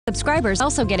Subscribers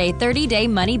also get a 30-day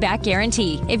money-back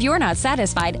guarantee. If you're not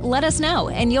satisfied, let us know,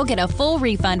 and you'll get a full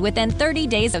refund within 30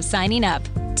 days of signing up.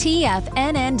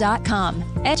 TFNN.com,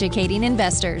 educating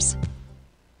investors.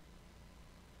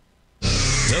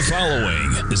 The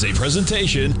following is a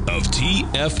presentation of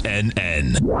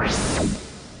TFNN.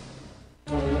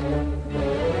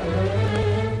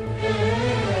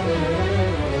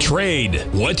 Trade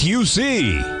what you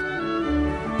see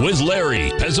with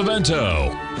Larry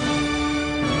Pesavento.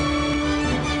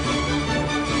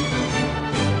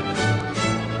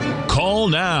 Call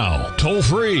now, toll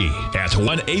free at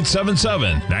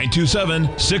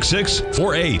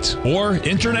 1-877-927-6648 or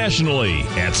internationally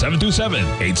at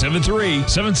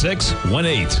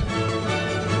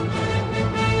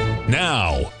 727-873-7618.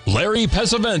 Now, Larry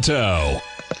Pesavento.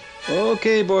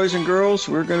 Okay, boys and girls,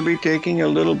 we're going to be taking a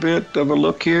little bit of a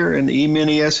look here in the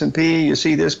E-mini S&P. You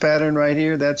see this pattern right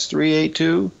here? That's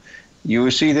 382.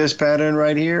 You see this pattern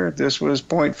right here? This was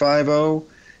 0.50.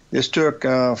 This took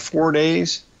 4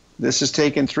 days. This has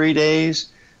taken 3 days.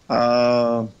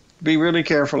 Be really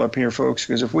careful up here, folks,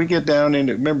 because if we get down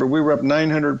into, remember, we were up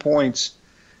 900 points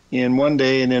in one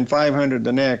day and then 500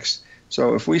 the next.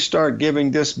 So if we start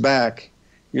giving this back,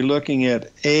 you're looking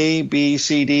at A, B,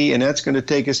 C, D, and that's going to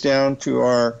take us down to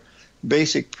our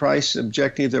basic price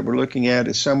objective that we're looking at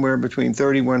is somewhere between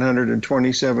 3,100 and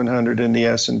 2,700 in the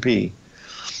S&P.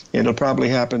 It'll probably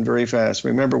happen very fast.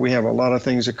 Remember, we have a lot of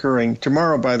things occurring.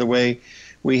 Tomorrow, by the way,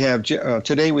 we have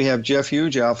today we have Jeff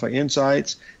Hughes, Alpha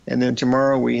Insights, and then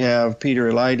tomorrow we have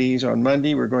Peter Elides. On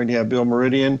Monday, we're going to have Bill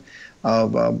Meridian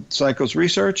of Cycles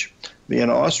Research,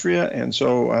 Vienna, Austria, and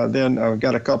so then I've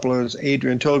got a couple of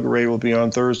Adrian Togaray will be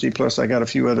on Thursday, plus I got a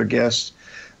few other guests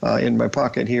in my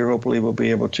pocket here. Hopefully we'll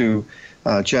be able to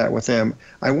chat with them.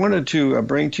 I wanted to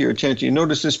bring to your attention, you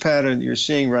notice this pattern you're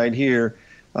seeing right here.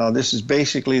 This is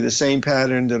basically the same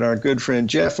pattern that our good friend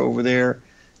Jeff over there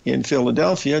in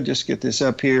Philadelphia, just get this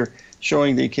up here,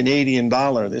 showing the Canadian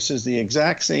dollar. This is the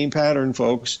exact same pattern,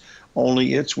 folks,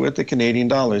 only it's with the Canadian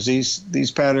dollars.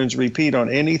 These patterns repeat on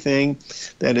anything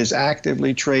that is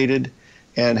actively traded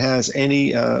and has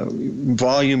any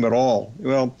volume at all.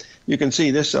 Well, you can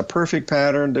see this is a perfect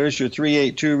pattern. There's your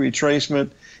 382 retracement,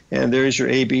 and there's your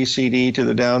ABCD to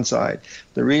the downside.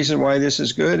 The reason why this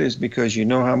is good is because you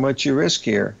know how much you risk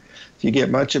here. If you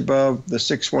get much above the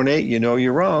 618, you know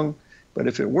you're wrong. But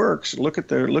if it works, look at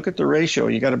the ratio.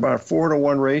 You got about a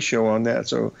 4-to-1 ratio on that.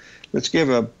 So let's give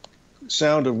a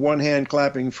sound of one hand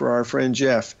clapping for our friend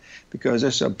Jeff, because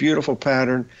it's a beautiful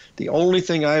pattern. The only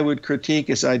thing I would critique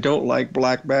is I don't like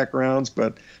black backgrounds,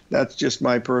 but that's just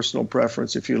my personal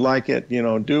preference. If you like it, you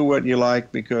know, do what you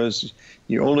like, because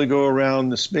you only go around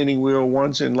the spinning wheel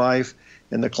once in life,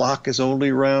 and the clock is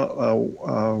only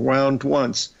round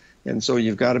once. And so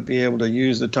you've got to be able to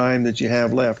use the time that you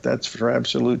have left. That's for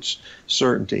absolute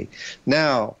certainty.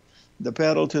 Now, the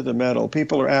pedal to the metal.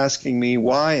 People are asking me,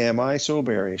 why am I so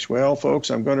bearish? Well, folks,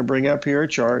 I'm going to bring up here a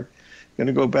chart. I'm going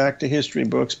to go back to history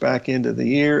books, back into the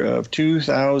year of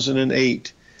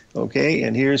 2008. Okay,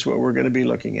 and here's what we're going to be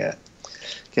looking at.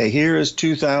 Okay, here is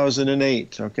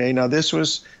 2008. Okay, now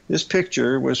this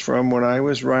picture was from when I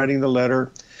was writing the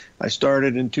letter. I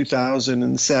started in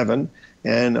 2007.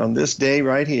 And on this day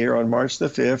right here, on March the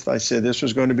 5th, I said this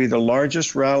was going to be the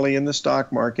largest rally in the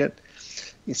stock market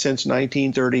since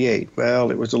 1938. Well,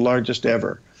 it was the largest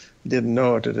ever. Didn't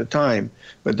know it at the time.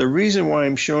 But the reason why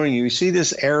I'm showing you, see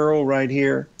this arrow right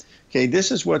here? Okay,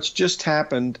 this is what's just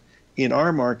happened in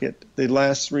our market the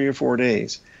last 3 or 4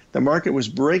 days. The market was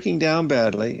breaking down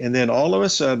badly, and then all of a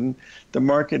sudden, the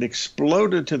market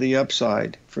exploded to the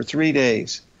upside for 3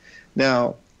 days.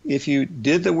 Now, if you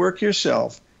did the work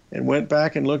yourself, and went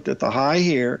back and looked at the high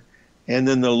here and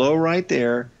then the low right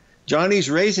there. Johnny's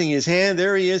raising his hand.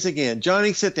 There he is again.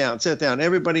 Johnny, sit down, sit down.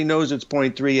 Everybody knows it's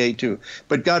 0.382.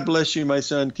 But God bless you, my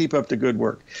son. Keep up the good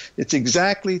work. It's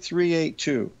exactly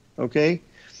 382, okay?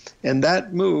 And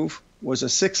that move was a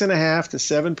 6.5 to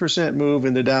 7% move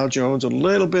in the Dow Jones, a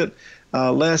little bit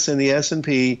less in the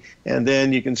S&P, and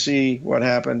then you can see what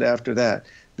happened after that.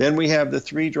 Then we have the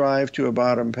 3 drive to a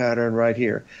bottom pattern right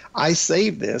here. I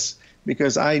saved this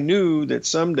because I knew that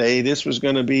someday this was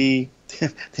going to be,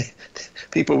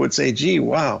 people would say, gee,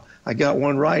 wow, I got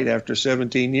one right after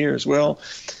 17 years. Well,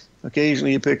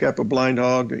 occasionally you pick up a blind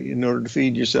hog in order to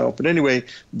feed yourself. But anyway,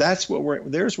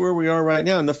 there's where we are right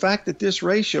now. And the fact that this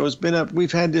ratio has been up,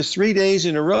 we've had this 3 days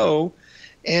in a row,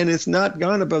 and it's not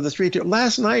gone above the 3-2.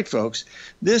 Last night, folks,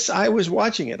 I was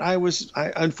watching it.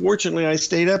 Unfortunately, I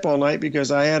stayed up all night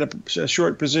because I had a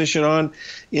short position on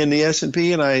in the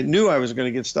S&P, and I knew I was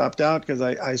going to get stopped out because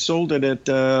I sold it at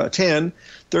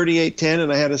 38.10,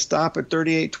 and I had to stop at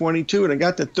 38.22, and I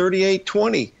got to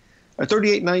 38.20.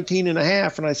 38.19 and a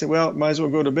half. And I said, well, might as well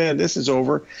go to bed. This is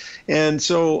over. And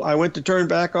so I went to turn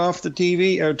back off the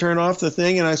TV, or turn off the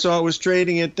thing, and I saw it was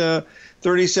trading at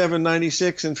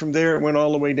 37.96, and from there it went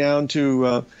all the way down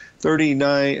to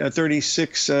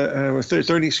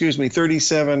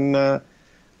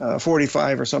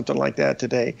 37.45 or something like that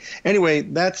today. Anyway,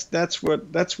 that's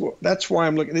why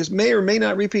I'm looking. This may or may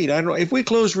not repeat. I don't know. If we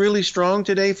close really strong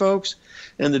today, folks,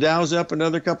 and the Dow's up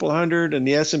another couple hundred, and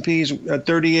the S&P's at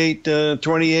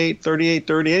 38.28,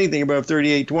 38.30, anything above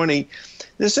 38.20,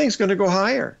 this thing's going to go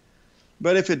higher.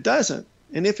 But if it doesn't,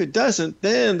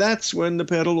 then that's when the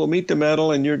pedal will meet the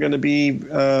metal, and you're going to be,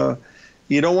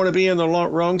 you don't want to be on the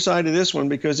wrong side of this one,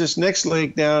 because this next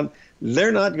leg down,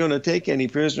 they're not going to take any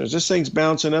prisoners. This thing's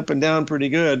bouncing up and down pretty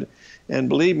good. And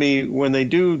believe me, when they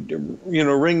do,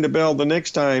 ring the bell the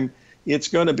next time, it's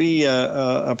going to be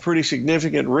a pretty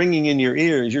significant ringing in your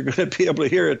ears. You're going to be able to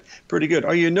hear it pretty good.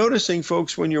 Are you noticing,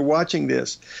 folks, when you're watching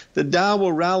this, the Dow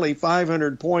will rally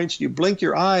 500 points. You blink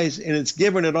your eyes, and it's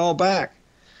giving it all back.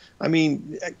 I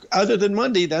mean, other than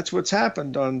Monday, that's what's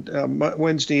happened on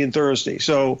Wednesday and Thursday.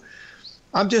 So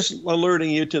I'm just alerting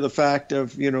you to the fact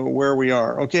of, where we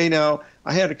are. Okay, now,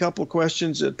 I had a couple of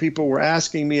questions that people were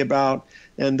asking me about,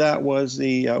 and that was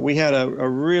we had a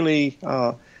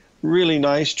really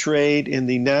nice trade in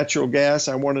the natural gas.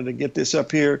 I wanted to get this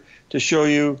up here to show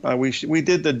you. We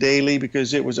did the daily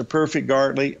because it was a perfect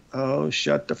Gartley. Oh,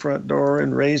 shut the front door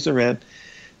and raise the rent.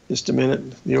 Just a minute.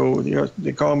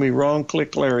 They call me Wrong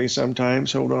Click Larry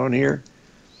sometimes. Hold on here.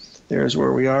 There's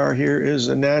where we are. Here is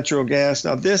the natural gas.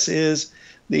 Now, this is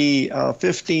the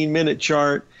 15-minute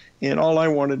chart, and all I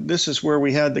wanted, this is where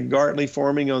we had the Gartley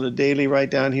forming on the daily right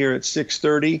down here at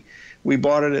 630. We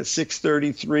bought it at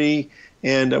 633,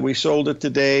 and we sold it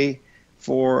today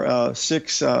for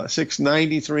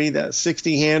 693. That's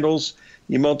 60 handles.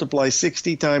 You multiply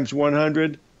 60 times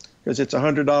 100, because it's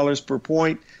 $100 per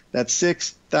point. That's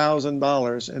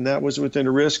 $6,000, and that was within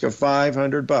a risk of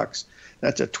 $500.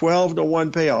 That's a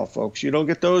 12-to-1 payoff, folks. You don't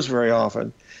get those very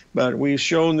often, but we've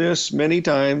shown this many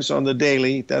times on the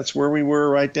daily. That's where we were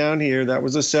right down here. That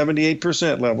was a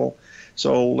 78% level,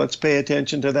 so let's pay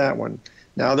attention to that one.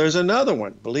 Now, there's another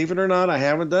one. Believe it or not, I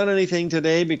haven't done anything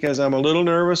today because I'm a little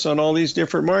nervous on all these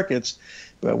different markets,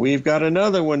 but we've got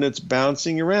another one that's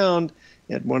bouncing around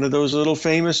at one of those little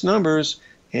famous numbers,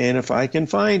 and if I can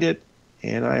find it,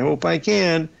 and I hope I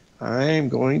can, I'm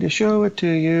going to show it to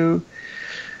you.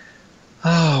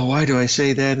 Oh, why do I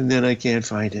say that and then I can't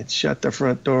find it? Shut the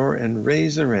front door and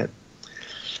raise the rent.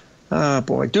 Oh,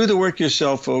 boy. Do the work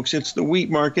yourself, folks. It's the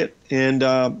wheat market. And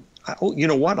you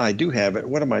know what? I do have it.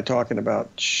 What am I talking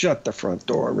about? Shut the front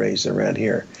door, raise the rent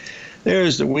here.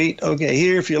 There's the wheat. Okay,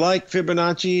 here, if you like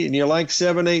Fibonacci and you like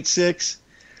 786,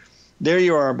 there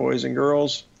you are, boys and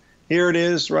girls. Here it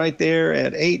is right there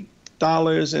at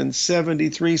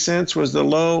 $8.73 was the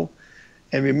low.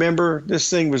 And remember, this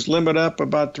thing was limit up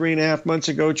about 3.5 months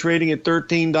ago, trading at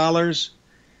 $13.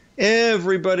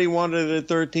 Everybody wanted it at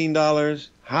 $13.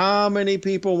 How many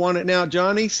people want it now?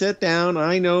 Johnny, sit down.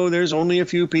 I know there's only a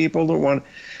few people that want it.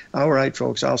 All right,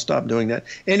 folks, I'll stop doing that.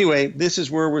 Anyway, this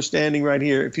is where we're standing right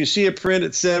here. If you see a print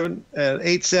at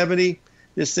 870,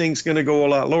 this thing's going to go a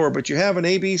lot lower. But you have an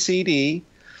ABCD,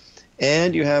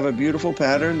 and you have a beautiful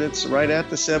pattern that's right at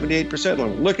the 78%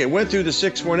 level. Look, it went through the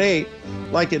 618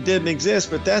 like it didn't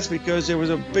exist, but that's because there was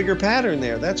a bigger pattern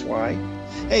there. That's why.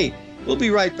 Hey, we'll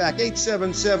be right back.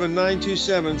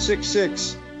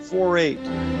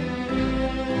 877-927-6648.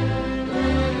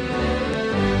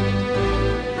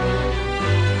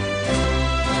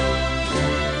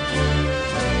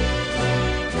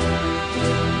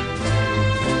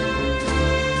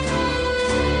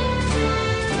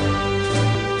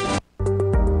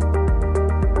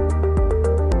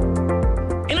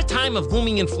 Of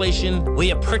booming inflation, where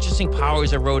your purchasing power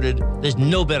is eroded, there's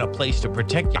no better place to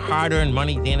protect your hard-earned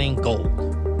money than in gold.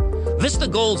 Vista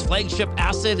Gold's flagship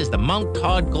asset is the Mount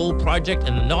Todd Gold Project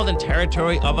in the Northern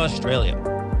Territory of Australia.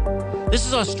 This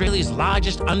is Australia's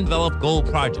largest undeveloped gold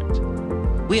project.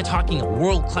 We are talking a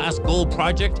world-class gold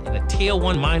project in a Tier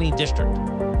 1 mining district.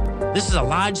 This is a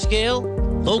large-scale,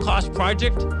 low-cost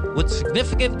project with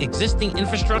significant existing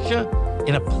infrastructure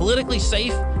in a politically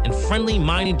safe and friendly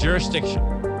mining jurisdiction.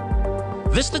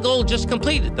 Vista Gold just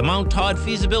completed the Mount Todd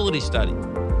feasibility study,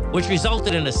 which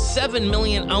resulted in a 7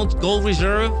 million ounce gold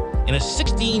reserve and a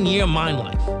 16-year mine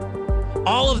life.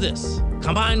 All of this,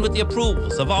 combined with the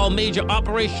approvals of all major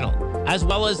operational as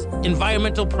well as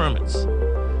environmental permits.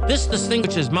 This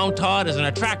distinguishes Mount Todd as an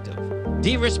attractive,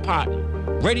 de-risk partner,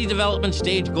 ready development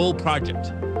stage gold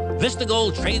project. Vista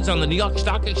Gold trades on the New York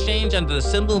Stock Exchange under the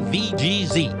symbol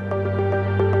VGZ.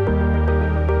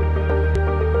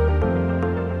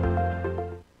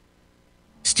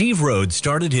 Steve Rhodes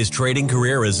started his trading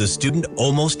career as a student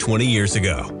almost 20 years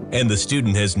ago, and the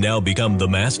student has now become the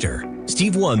master.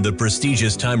 Steve won the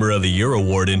prestigious Timer of the Year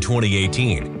award in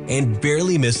 2018 and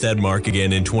barely missed that mark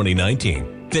again in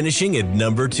 2019, finishing at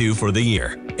number 2 for the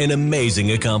year. An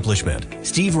amazing accomplishment.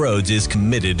 Steve Rhodes is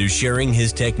committed to sharing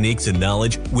his techniques and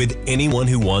knowledge with anyone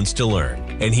who wants to learn,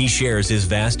 and he shares his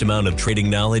vast amount of trading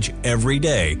knowledge every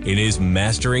day in his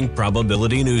Mastering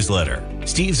Probability newsletter.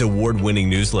 Steve's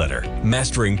award-winning newsletter,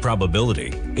 Mastering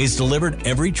Probability, is delivered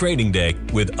every trading day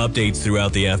with updates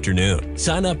throughout the afternoon.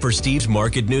 Sign up for Steve's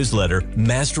market newsletter,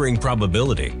 Mastering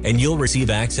Probability, and you'll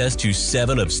receive access to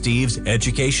 7 of Steve's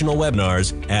educational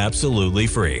webinars absolutely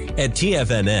free. At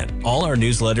TFNN, all our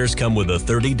newsletters come with a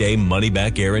 30-day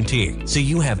money-back guarantee, so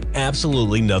you have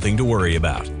absolutely nothing to worry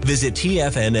about. Visit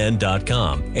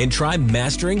TFNN.com and try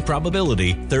Mastering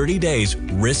Probability 30 days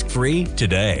risk-free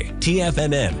today.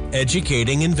 TFNN, educating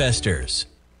investors.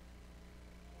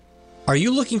 Are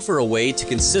you looking for a way to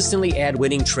consistently add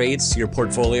winning trades to your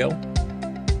portfolio?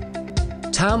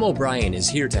 Tom O'Brien is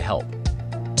here to help.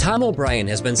 Tom O'Brien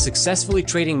has been successfully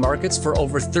trading markets for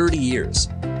over 30 years.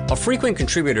 A frequent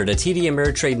contributor to TD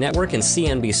Ameritrade Network and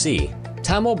CNBC,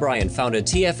 Tom O'Brien founded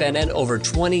TFNN over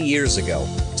 20 years ago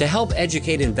to help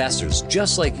educate investors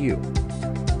just like you.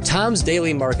 Tom's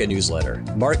daily market newsletter,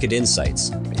 Market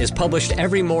Insights, is published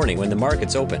every morning when the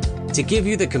markets open to give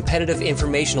you the competitive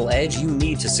informational edge you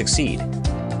need to succeed.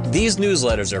 These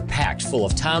newsletters are packed full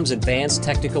of Tom's advanced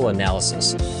technical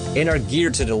analysis and are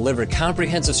geared to deliver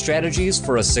comprehensive strategies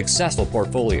for a successful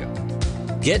portfolio.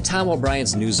 Get Tom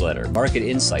O'Brien's newsletter, Market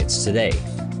Insights, today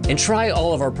and try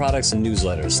all of our products and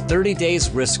newsletters 30 days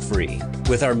risk-free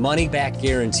with our money-back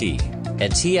guarantee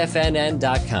at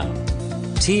TFNN.com.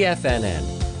 TFNN,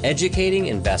 educating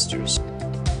investors.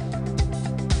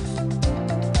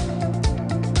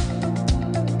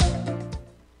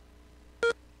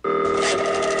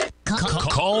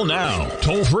 Call now,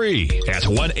 toll free at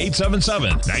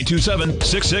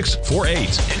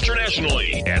 1-877-927-6648.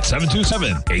 Internationally at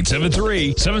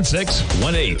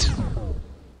 727-873-7618.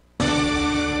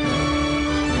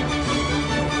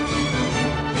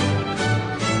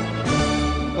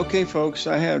 Okay, folks,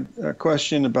 I had a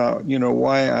question about,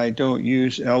 why I don't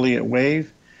use Elliott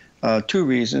wave. 2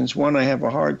 reasons. One, I have a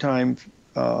hard time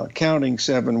counting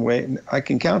 7 wave. I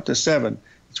can count to 7.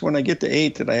 It's when I get to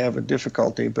 8 that I have a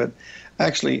difficulty. But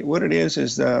actually, what it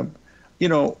is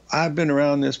I've been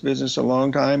around this business a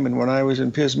long time. And when I was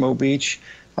in Pismo Beach,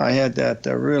 I had that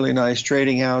really nice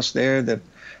trading house there that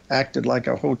acted like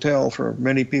a hotel for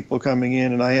many people coming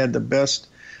in. And I had the best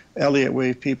Elliott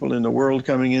wave people in the world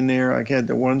coming in there. I had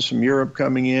the ones from Europe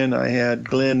coming in. I had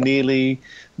Glenn Neely,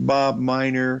 Bob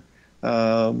Miner,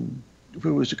 who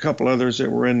was a couple others that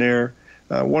were in there.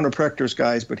 One of Prechter's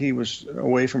guys, but he was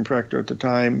away from Prechter at the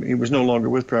time. He was no longer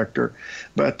with Prechter.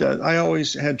 But I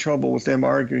always had trouble with them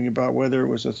arguing about whether it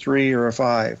was a 3 or a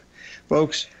 5.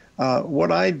 Folks,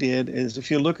 what I did is, if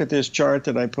you look at this chart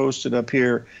that I posted up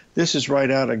here, this is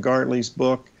right out of Gartley's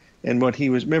book. And what he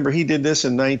was, remember, he did this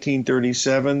in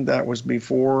 1937. That was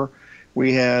before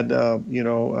we had,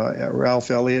 Ralph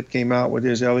Elliott came out with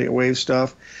his Elliott wave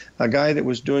stuff. A guy that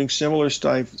was doing similar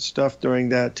stuff during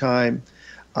that time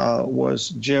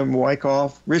was Richard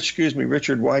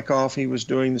Wyckoff. He was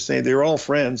doing the same. They were all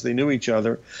friends. They knew each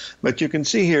other. But you can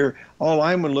see here, all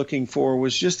I'm looking for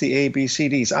was just the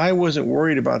ABCDs. I wasn't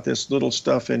worried about this little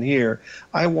stuff in here.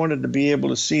 I wanted to be able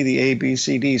to see the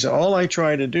ABCDs. All I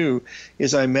try to do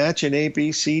is I match an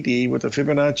ABCD with a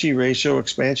Fibonacci ratio,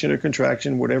 expansion or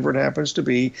contraction, whatever it happens to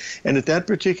be. And at that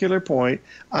particular point,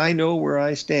 I know where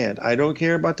I stand. I don't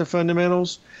care about the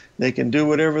fundamentals. They can do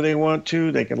whatever they want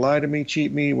to. They can lie to me,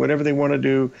 cheat me, whatever they want to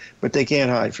do, but they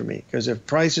can't hide from me. Because if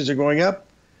prices are going up,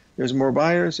 there's more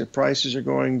buyers. If prices are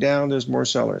going down, there's more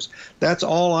sellers. That's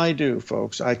all I do,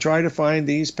 folks. I try to find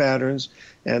these patterns,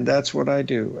 and that's what I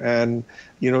do. And,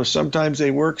 sometimes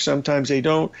they work, sometimes they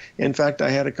don't. In fact, I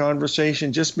had a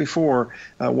conversation just before.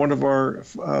 One of our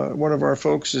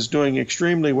folks is doing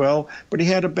extremely well, but he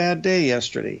had a bad day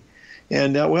yesterday.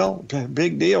 And,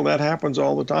 big deal. That happens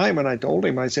all the time. And I told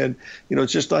him, I said,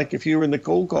 it's just like if you were in the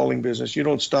cold calling business, you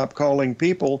don't stop calling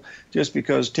people just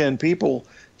because 10 people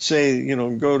say,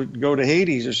 go to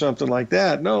Hades or something like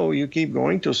that. No, you keep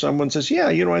going till someone says, yeah,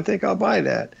 I think I'll buy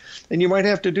that. And you might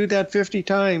have to do that 50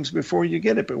 times before you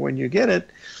get it. But when you get it,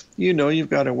 you've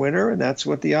got a winner, and that's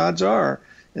what the odds are.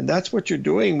 And that's what you're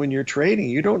doing when you're trading.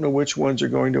 You don't know which ones are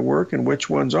going to work and which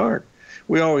ones aren't.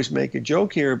 We always make a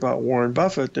joke here about Warren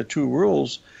Buffett. The 2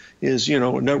 rules is,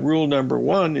 rule number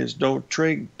 1 is don't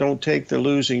take the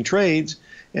losing trades,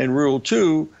 and rule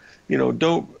 2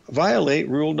 don't violate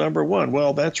rule number 1.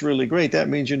 Well, that's really great. That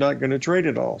means you're not going to trade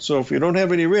at all. So if you don't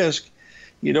have any risk,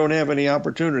 you don't have any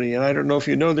opportunity. And I don't know if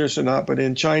you know this or not, but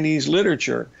in Chinese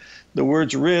literature, the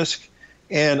words risk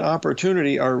and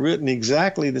opportunity are written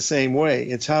exactly the same way.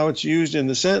 It's how it's used in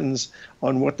the sentence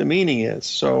on what the meaning is.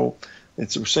 So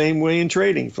it's the same way in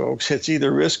trading, folks. It's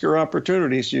either risk or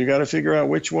opportunity. So you got to figure out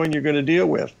which one you're going to deal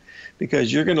with,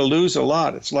 because you're going to lose a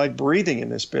lot. It's like breathing in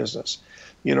this business.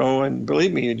 And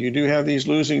believe me, you do have these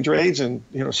losing trades, and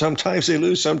sometimes they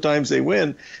lose, sometimes they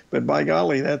win. But by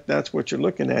golly, that's what you're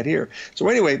looking at here. So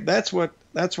anyway, that's what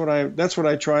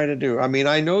I try to do. I mean,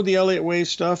 I know the Elliott Wave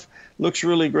stuff looks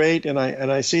really great, and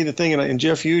I see the thing, and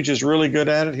Jeff Hughes is really good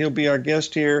at it. He'll be our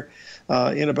guest here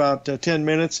in about 10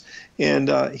 minutes, and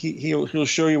he'll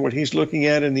show you what he's looking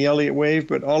at in the Elliott Wave.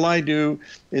 But all I do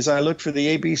is I look for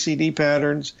the ABCD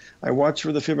patterns, I watch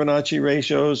for the Fibonacci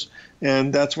ratios,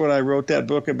 and that's what I wrote that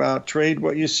book about. Trade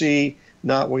what you see,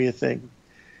 not what you think.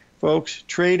 Folks,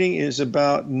 trading is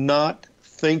about not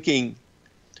thinking.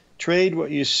 Trade what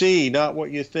you see, not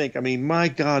what you think. I mean, my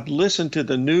God, listen to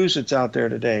the news that's out there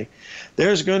today.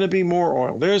 There's going to be more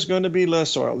oil. There's going to be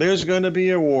less oil. There's going to be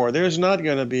a war. There's not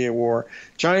going to be a war.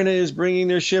 China is bringing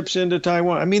their ships into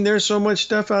Taiwan. I mean, there's so much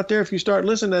stuff out there. If you start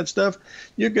listening to that stuff,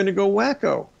 you're going to go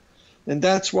wacko. And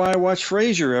that's why I watch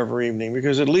Frasier every evening,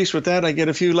 because at least with that, I get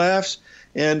a few laughs,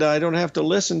 and I don't have to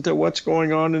listen to what's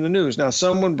going on in the news. Now,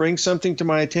 someone brings something to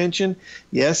my attention.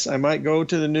 Yes, I might go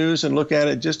to the news and look at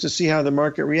it just to see how the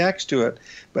market reacts to it.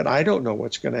 But I don't know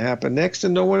what's going to happen next,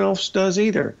 and no one else does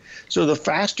either. So the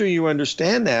faster you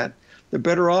understand that, the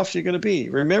better off you're going to be.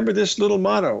 Remember this little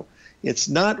motto. It's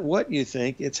not what you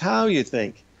think, it's how you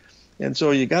think. And so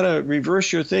you got to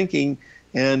reverse your thinking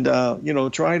and,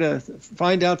 try to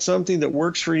find out something that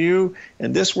works for you.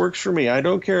 And this works for me. I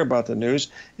don't care about the news.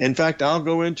 In fact, I'll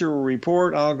go into a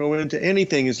report. I'll go into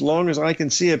anything as long as I can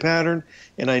see a pattern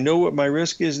and I know what my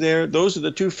risk is there. Those are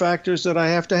the two factors that I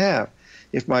have to have.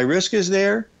 If my risk is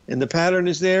there and the pattern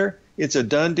is there, it's a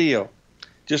done deal.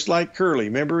 Just like Curly.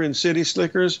 Remember in City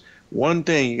Slickers? One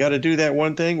thing. You got to do that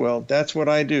one thing. Well, that's what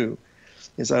I do.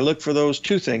 Is I look for those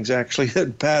two things, actually,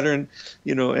 that pattern,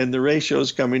 and the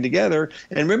ratios coming together.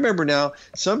 And remember now,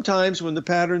 sometimes when the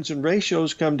patterns and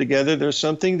ratios come together, there's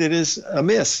something that is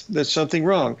amiss, there's something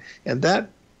wrong. And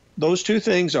those two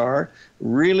things are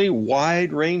really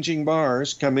wide-ranging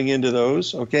bars coming into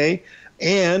those, okay?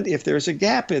 And if there's a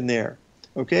gap in there,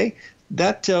 okay,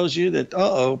 that tells you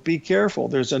that, be careful.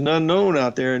 There's an unknown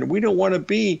out there, and we don't want to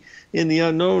be in the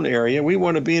unknown area. We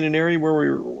want to be in an area where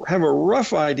we have a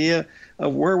rough idea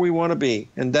of where we want to be,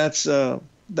 and that's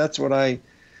what I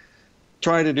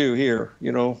try to do here,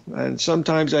 and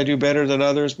sometimes I do better than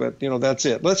others, but that's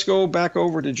it. Let's go back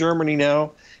over to Germany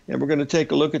now, and we're going to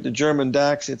take a look at the German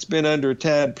DAX. It's been under a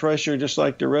tad pressure, just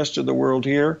like the rest of the world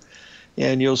here,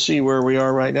 and you'll see where we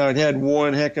are right now. It had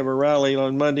one heck of a rally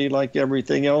on Monday, like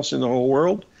everything else in the whole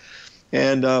world,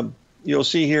 and you'll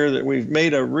see here that we've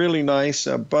made a really nice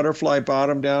butterfly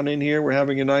bottom down in here. We're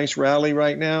having a nice rally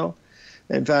right now.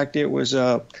 In fact, it was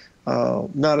not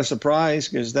a surprise,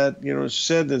 because that,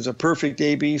 said there's a perfect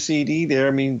ABCD there.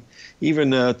 I mean,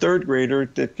 even a third grader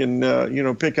that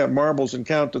can, pick up marbles and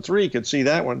count to 3 could see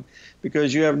that one,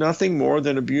 because you have nothing more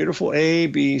than a beautiful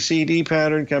ABCD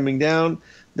pattern coming down.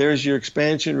 There's your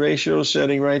expansion ratio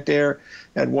setting right there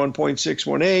at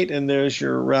 1.618, and there's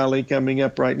your rally coming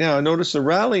up right now. Notice the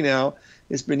rally now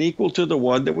has been equal to the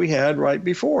one that we had right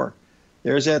before.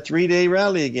 There's that 3-day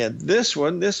rally again. This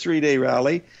 3-day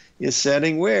rally is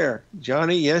setting where?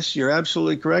 Johnny, yes, you're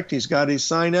absolutely correct. He's got his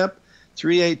sign up,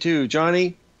 382.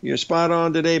 Johnny, you're spot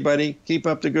on today, buddy. Keep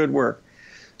up the good work.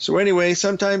 So anyway,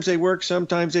 sometimes they work,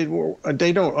 sometimes they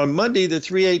don't. On Monday, the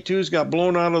 382s got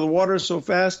blown out of the water so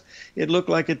fast, it looked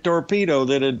like a torpedo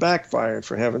that had backfired,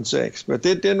 for heaven's sakes. But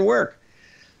it didn't work.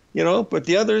 But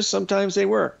the others, sometimes they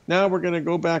work. Now we're going to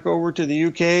go back over to the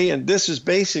UK, and this is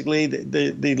basically,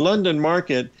 the London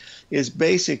market is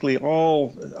basically all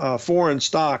foreign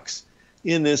stocks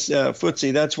in this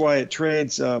FTSE. That's why it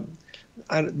trades,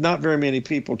 not very many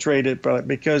people trade it, but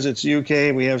because it's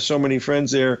UK, we have so many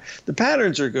friends there. The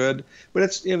patterns are good, but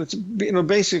it's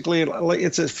basically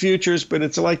it's a futures, but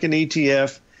it's like an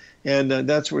ETF. And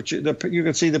that's what you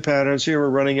can see the patterns here. We're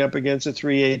running up against a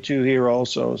 382 here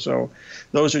also. So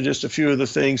those are just a few of the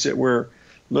things that we're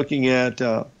looking at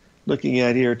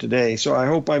here today. So I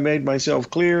hope I made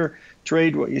myself clear.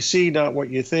 Trade what you see, not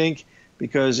what you think,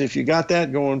 because if you got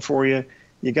that going for you,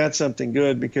 you got something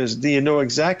good, because you know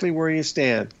exactly where you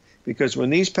stand. Because when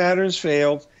these patterns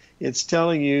fail, it's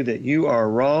telling you that you are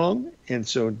wrong, and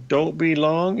so don't be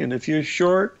long. And if you're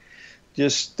short,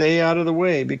 just stay out of the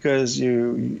way, because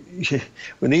when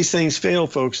these things fail,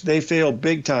 folks, they fail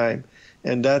big time,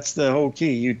 and that's the whole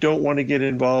key. You don't want to get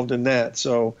involved in that.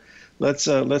 So let's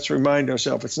remind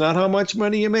ourselves, it's not how much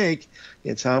money you make,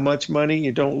 it's how much money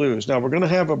you don't lose. Now, we're going to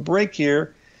have a break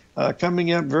here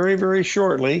coming up very, very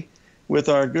shortly with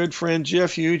our good friend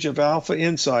Jeff Hughes of Alpha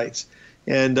Insights.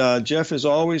 And Jeff is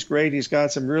always great. He's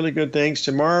got some really good things.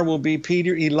 Tomorrow will be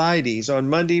Peter Elides. On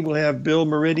Monday, we'll have Bill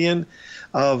Meridian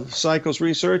of Cycles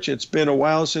Research. It's been a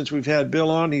while since we've had Bill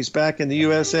on. He's back in the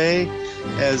USA,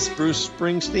 as Bruce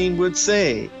Springsteen would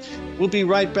say. We'll be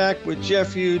right back with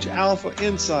Jeff Hughes, Alpha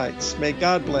Insights. May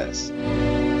God bless.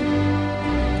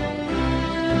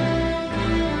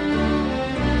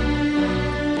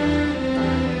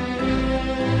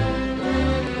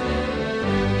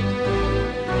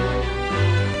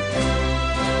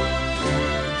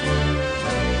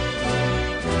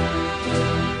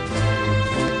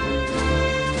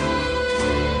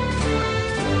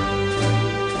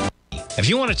 If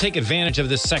you want to take advantage of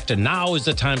this sector, now is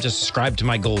the time to subscribe to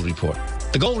my Gold Report.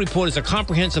 The Gold Report is a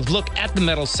comprehensive look at the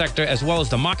metals sector as well as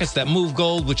the markets that move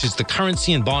gold, which is the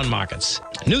currency and bond markets.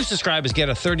 New subscribers get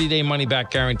a 30-day money-back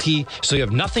guarantee, so you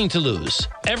have nothing to lose.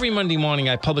 Every Monday morning,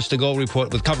 I publish the Gold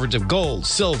Report with coverage of gold,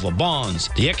 silver, bonds,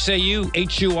 the XAU,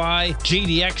 HUI,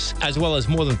 GDX, as well as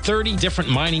more than 30 different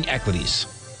mining equities.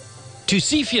 To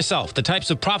see for yourself the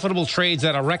types of profitable trades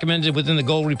that are recommended within the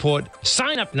Gold Report,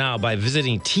 sign up now by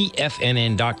visiting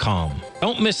TFNN.com.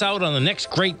 Don't miss out on the next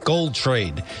great gold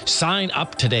trade. Sign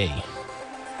up today.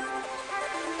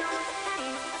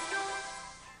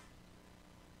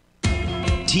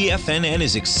 TFNN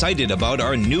is excited about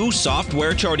our new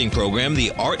software charting program,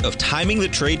 The Art of Timing the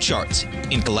Trade Charts.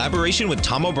 In collaboration with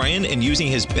Tom O'Brien and using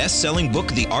his best-selling book,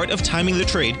 The Art of Timing the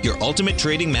Trade, Your Ultimate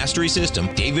Trading Mastery System,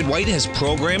 David White has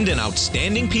programmed an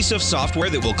outstanding piece of software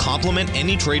that will complement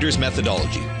any trader's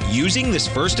methodology. Using this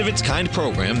first-of-its-kind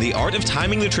program, The Art of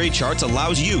Timing the Trade Charts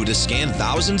allows you to scan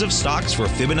thousands of stocks for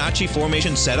Fibonacci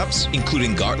formation setups,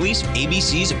 including Gartley's,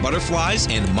 ABC's, butterflies,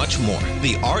 and much more.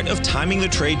 The Art of Timing the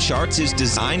Trade Charts is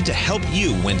designed to help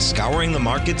you when scouring the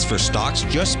markets for stocks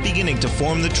just beginning to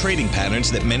form the trading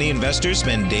patterns that many investors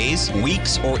spend days,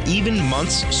 weeks, or even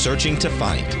months searching to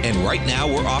find. And right now,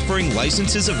 we're offering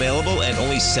licenses available at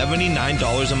only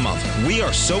 $79 a month. We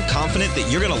are so confident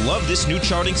that you're going to love this new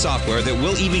charting software that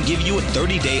will even give you a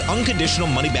 30-day unconditional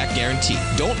money-back guarantee.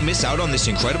 Don't miss out on this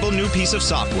incredible new piece of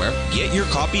software. Get your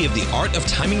copy of The Art of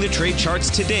Timing the Trade Charts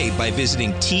today by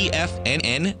visiting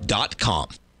TFNN.com.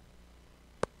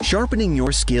 Sharpening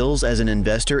your skills as an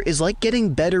investor is like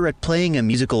getting better at playing a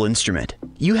musical instrument.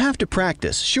 You have to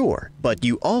practice, sure, but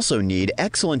you also need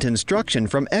excellent instruction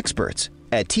from experts.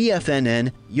 At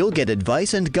TFNN, you'll get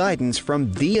advice and guidance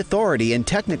from the authority in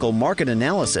technical market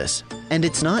analysis. And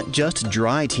it's not just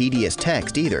dry, tedious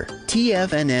text either.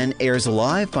 TFNN airs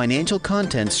live financial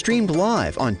content streamed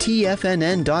live on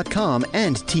TFNN.com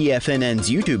and TFNN's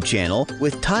YouTube channel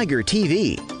with Tiger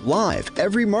TV, live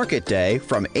every market day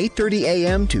from 8:30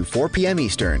 a.m. to 4 p.m.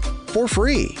 Eastern, for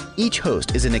free. Each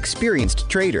host is an experienced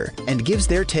trader and gives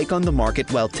their take on the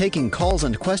market while taking calls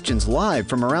and questions live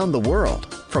from around the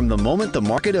world. From the moment the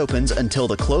market opens until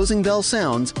the closing bell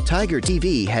sounds, Tiger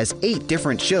TV has 8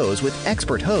 different shows with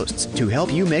expert hosts to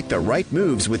help you make the right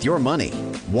moves with your money.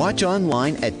 Watch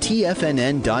online at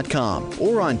TFNN.com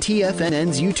or on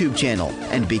TFNN's YouTube channel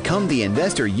and become the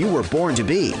investor you were born to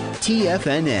be.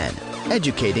 TFNN,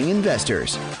 educating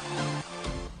investors.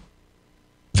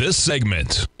 This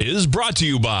segment is brought to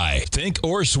you by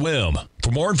Thinkorswim.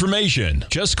 For more information,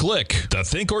 just click the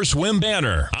Thinkorswim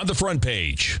banner on the front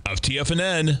page of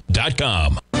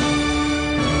TFNN.com.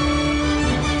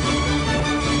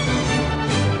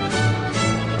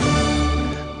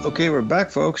 Okay, we're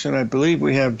back, folks, and I believe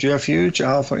we have Jeff Hughes,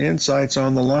 Alpha Insights,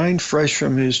 on the line, fresh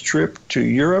from his trip to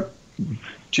Europe.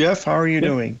 Jeff, how are you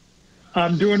doing?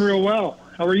 I'm doing real well.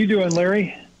 How are you doing,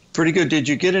 Larry? Pretty good. Did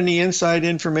you get any inside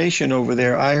information over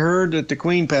there? I heard that the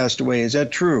Queen passed away. Is that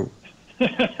true?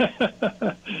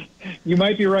 You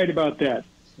might be right about that.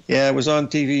 Yeah, it was on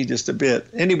TV just a bit.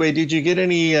 Anyway, did you get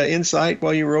any insight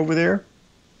while you were over there?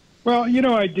 Well,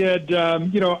 I did.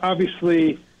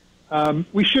 Obviously,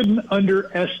 we shouldn't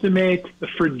underestimate the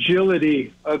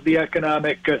fragility of the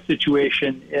economic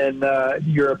situation in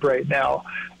Europe right now,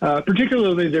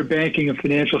 particularly their banking and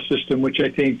financial system, which I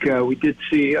think we did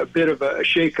see a bit of a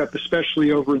shakeup,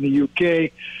 especially over in the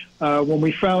UK. When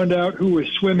we found out who was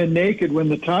swimming naked when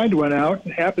the tide went out,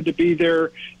 it happened to be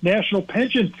their national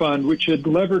pension fund, which had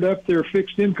levered up their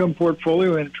fixed income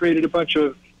portfolio and traded a bunch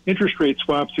of interest rate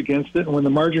swaps against it. And when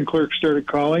the margin clerk started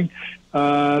calling,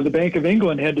 the Bank of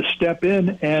England had to step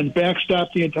in and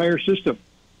backstop the entire system.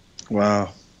 Wow.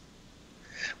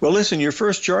 Well, listen, your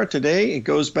first chart today, it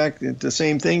goes back to the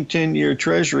same thing, 10-year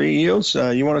Treasury yields.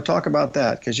 You want to talk about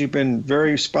that because you've been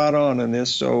very spot on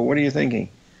this. So what are you thinking?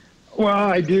 Well,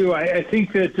 I do. I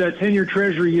think that 10-year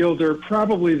Treasury yields are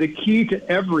probably the key to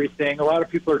everything. A lot of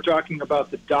people are talking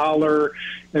about the dollar,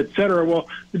 et cetera. Well,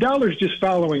 the dollar is just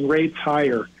following rates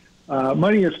higher.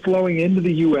 Money is flowing into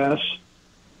the U.S.,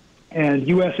 and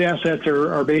U.S. assets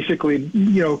are basically,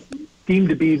 deemed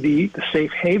to be the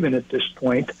safe haven at this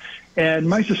point. And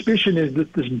my suspicion is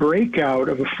that this breakout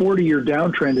of a 40-year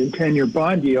downtrend in 10-year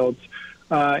bond yields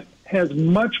has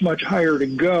much, much higher to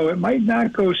go. It might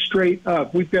not go straight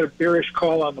up. We've got a bearish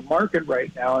call on the market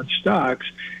right now on stocks.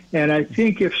 And I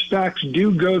think if stocks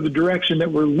do go the direction that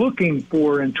we're looking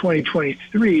for in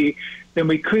 2023, then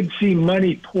we could see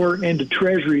money pour into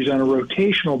treasuries on a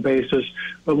rotational basis.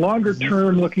 But longer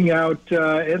term, looking out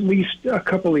at least a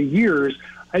couple of years,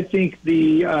 I think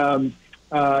the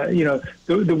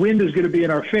wind is going to be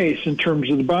in our face in terms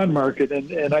of the bond market,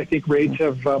 and I think rates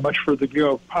have much further to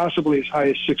go, possibly as high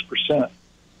as 6%.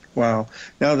 Wow.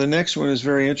 Now the next one is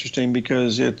very interesting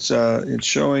because it's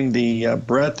showing the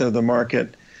breadth of the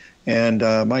market, and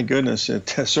my goodness, it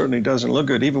certainly doesn't look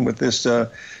good. Even with this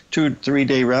 2-3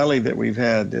 day rally that we've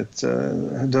had, it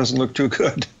doesn't look too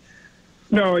good.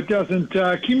 No, it doesn't.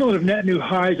 Cumulative net new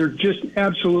highs are just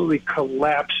absolutely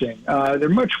collapsing. They're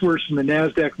much worse than the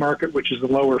NASDAQ market, which is the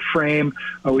lower frame.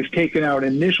 We've taken out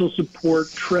initial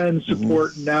support, trend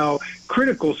support, now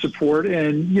critical support,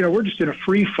 and, we're just in a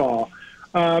free fall.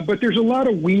 But there's a lot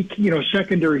of weak,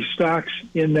 secondary stocks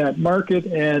in that market,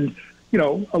 and,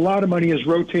 a lot of money is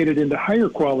rotated into higher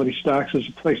quality stocks as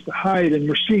a place to hide, and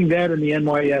we're seeing that in the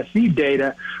NYSE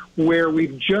data, where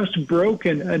we've just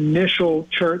broken initial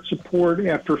chart support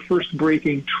after first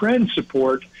breaking trend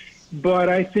support. But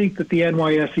I think that the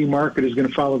NYSE market is going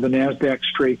to follow the NASDAQ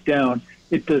straight down.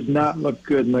 It does not look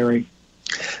good, Larry.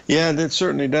 Yeah, that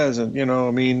certainly doesn't.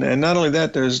 And not only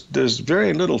that, there's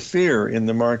very little fear in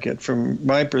the market from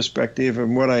my perspective.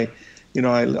 And what I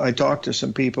talked to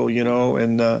some people,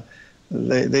 and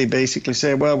they basically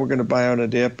say, well, we're going to buy on a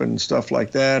dip and stuff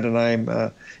like that.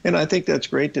 And I think that's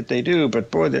great that they do. But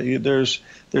boy, there's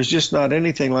just not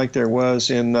anything like there was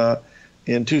in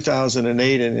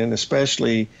 2008 and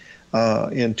especially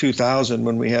in 2000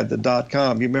 when we had the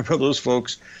 .com. You remember those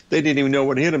folks? They didn't even know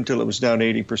what hit them till it was down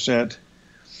 80%.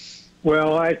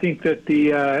 Well, I think that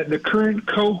the current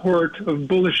cohort of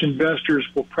bullish investors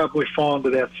will probably fall into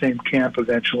that same camp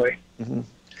eventually. Mm-hmm.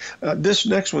 This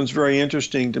next one's very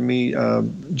interesting to me,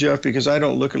 Jeff, because I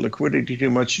don't look at liquidity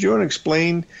too much. Do you want to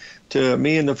explain to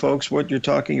me and the folks what you're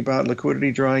talking about,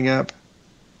 liquidity drying up?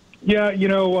 Yeah,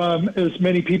 as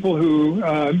many people who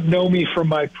know me from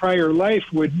my prior life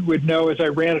would know, as I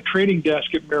ran a trading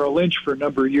desk at Merrill Lynch for a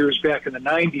number of years back in the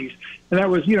 90s. And that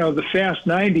was, the fast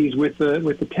 90s with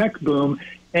the tech boom.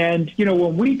 And,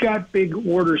 when we got big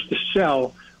orders to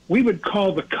sell, we would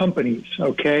call the companies,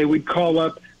 okay? We'd call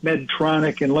up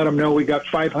Medtronic and let them know we got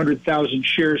 500,000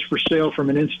 shares for sale from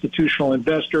an institutional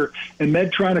investor, and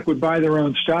Medtronic would buy their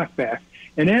own stock back.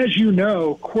 And as you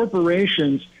know,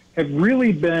 corporations have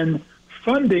really been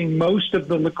funding most of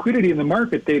the liquidity in the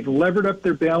market. They've levered up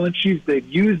their balance sheets. They've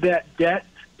used that debt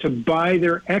to buy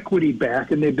their equity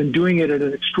back, and they've been doing it at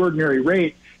an extraordinary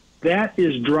rate. That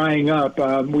is drying up.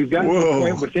 We've gotten to the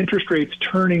point with interest rates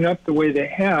turning up the way they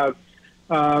have.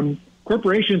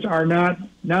 Corporations are not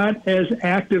as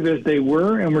active as they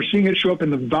were, and we're seeing it show up in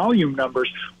the volume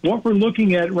numbers. What we're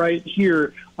looking at right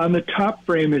here on the top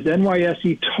frame is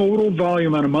NYSE total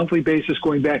volume on a monthly basis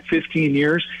going back 15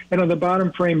 years, and on the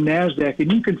bottom frame, NASDAQ.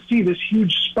 And you can see this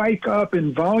huge spike up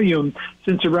in volume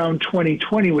since around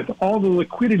 2020 with all the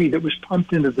liquidity that was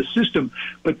pumped into the system.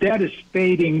 But that is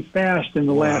fading fast in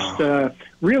the last,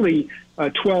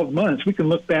 12 months. We can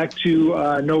look back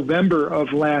to November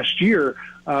of last year,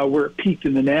 where it peaked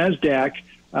in the NASDAQ,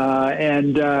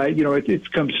 and it's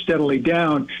come steadily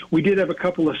down. We did have a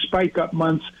couple of spike up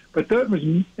months, but it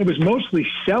was mostly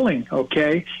selling,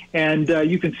 okay? And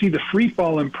you can see the free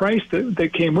fall in price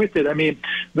that came with it. I mean,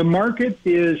 the market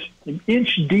is an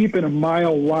inch deep and a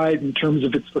mile wide in terms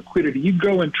of its liquidity. You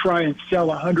go and try and sell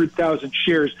 100,000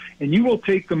 shares, and you will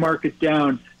take the market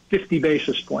down 50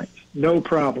 basis points, no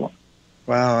problem.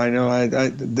 Wow, I know.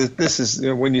 This is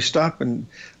when you stop and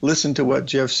listen to what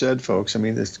Jeff said, folks. I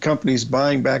mean, this companies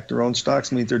buying back their own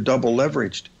stocks means they're double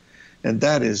leveraged, and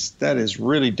that is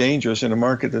really dangerous in a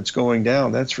market that's going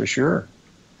down. That's for sure.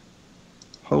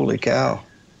 Holy cow!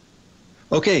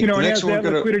 Okay, as that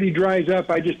liquidity dries up,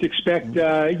 I just expect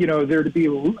there to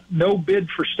be no bid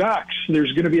for stocks.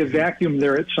 There's going to be a vacuum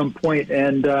there at some point,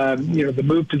 and the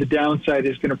move to the downside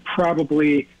is going to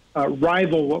probably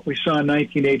rival what we saw in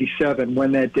 1987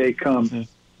 when that day comes.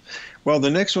 Well,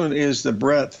 the next one is the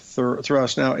breadth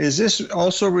thrust. Now, is this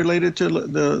also related to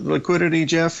the liquidity,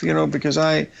 Jeff? You know, because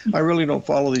I really don't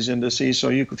follow these indices. So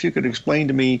if you could explain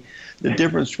to me the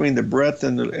difference between the breadth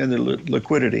and the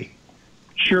liquidity.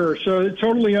 Sure. So it's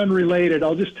totally unrelated.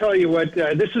 I'll just tell you what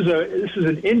this is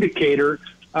an indicator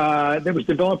that was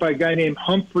developed by a guy named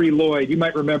Humphrey Lloyd. You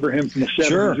might remember him from the 70s.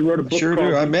 Sure. He wrote a book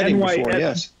called I met him before.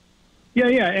 Yes.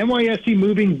 Yeah. NYSE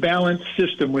Moving Balance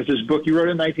System was his book. He wrote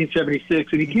it in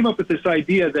 1976, and he came up with this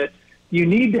idea that you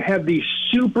need to have these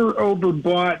super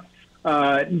overbought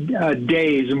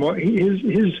days, and what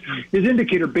his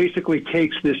indicator basically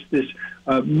takes this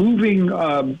moving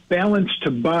balance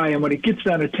to buy, and when it gets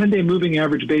on a 10-day moving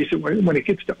average basis, when it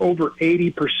gets to over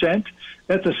 80%,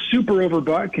 that's a super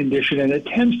overbought condition, and it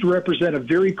tends to represent a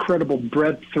very credible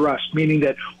breadth thrust, meaning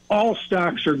that all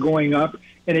stocks are going up,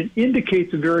 and it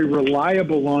indicates a very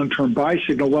reliable long-term buy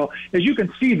signal. Well, as you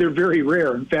can see, they're very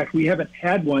rare. In fact, we haven't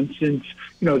had one since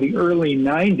the early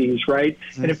 90s, right?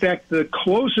 And in fact, the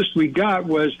closest we got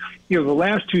was the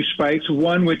last two spikes,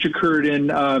 one which occurred in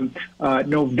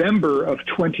November of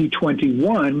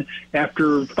 2021 after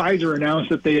Pfizer announced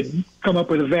that they had come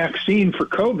up with a vaccine for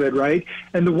COVID, right?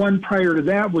 And the one prior to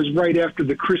that was right after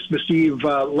the Christmas Eve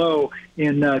low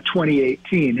in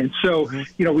 2018. And so,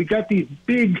 we got these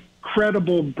big,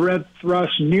 credible breadth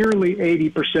thrusts, nearly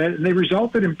 80%, and they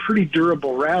resulted in pretty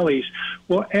durable rallies.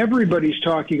 Well, everybody's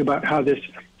talking about how this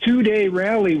two-day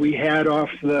rally we had off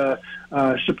the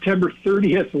September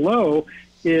 30th low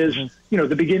is,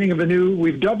 the beginning of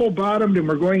we've double bottomed and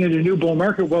we're going into a new bull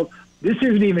market. Well, this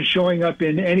isn't even showing up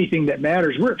in anything that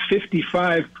matters. We're at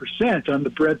 55% on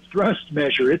the breadth thrust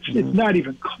measure. It's not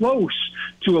even close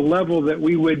to a level that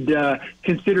we would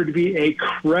consider to be a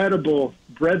credible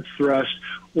breadth thrust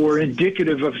or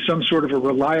indicative of some sort of a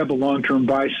reliable long-term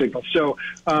buy signal. So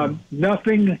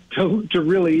nothing to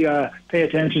really pay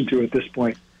attention to at this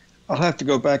point. I'll have to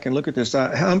go back and look at this.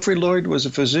 Humphrey Lloyd was a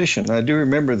physician. I do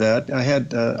remember that. I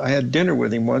had dinner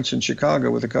with him once in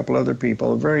Chicago with a couple other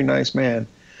people. A very nice man,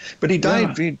 but he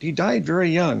died. Yeah. He died very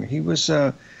young. He was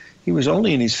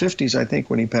only in his 50s, I think,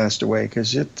 when he passed away.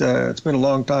 Because it's been a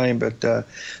long time. But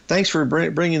thanks for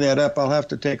bringing that up. I'll have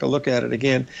to take a look at it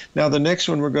again. Now, the next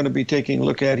one we're going to be taking a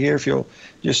look at here, if you'll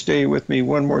just stay with me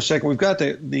one more second. We've got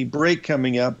the break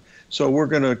coming up. So we're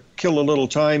going to kill a little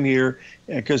time here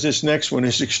because this next one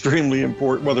is extremely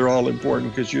important. Well, they're all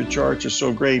important because your charts are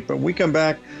so great. But when we come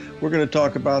back, we're going to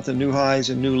talk about the new highs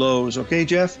and new lows. Okay,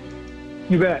 Jeff?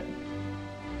 You bet.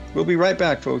 We'll be right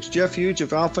back, folks. Jeff Hughes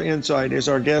of Alpha Insight is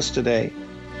our guest today.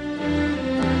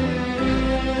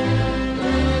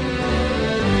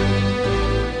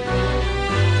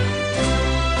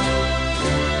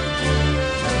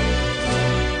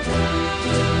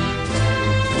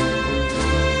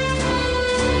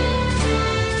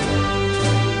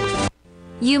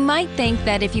 You might think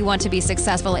that if you want to be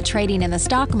successful at trading in the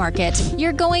stock market,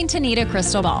 you're going to need a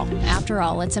crystal ball. After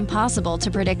all, it's impossible to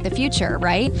predict the future,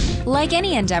 right? Like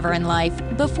any endeavor in life,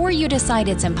 before you decide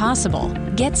it's impossible,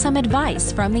 get some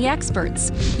advice from the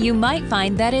experts. You might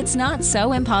find that it's not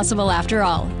so impossible after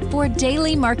all. For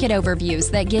daily market overviews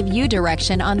that give you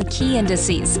direction on the key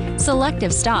indices,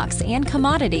 selective stocks, and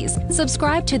commodities,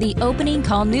 subscribe to the Opening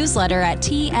Call newsletter at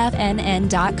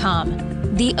TFNN.com.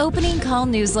 The Opening Call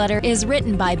newsletter is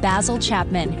written by Basil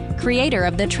Chapman, creator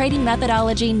of the trading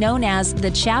methodology known as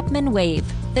the Chapman Wave.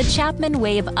 The Chapman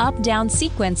Wave up-down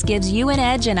sequence gives you an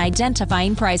edge in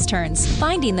identifying price turns,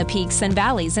 finding the peaks and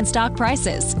valleys in stock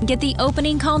prices. Get the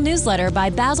Opening Call newsletter by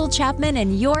Basil Chapman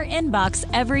in your inbox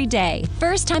every day.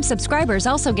 First-time subscribers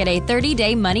also get a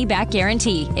 30-day money-back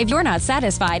guarantee. If you're not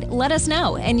satisfied, let us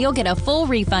know, and you'll get a full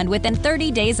refund within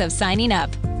 30 days of signing up.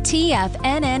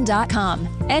 TFNN.com,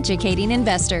 educating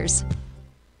investors.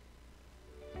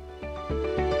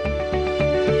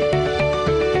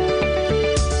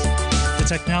 The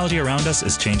technology around us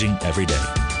is changing every day.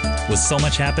 With so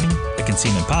much happening, it can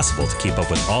seem impossible to keep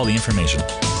up with all the information.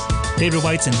 David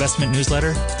White's investment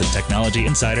newsletter, The Technology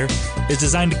Insider, is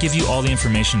designed to give you all the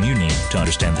information you need to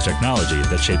understand the technology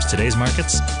that shapes today's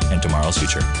markets and tomorrow's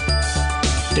future.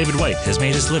 David White has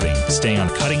made his living staying on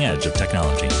the cutting edge of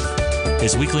technology.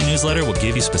 His weekly newsletter will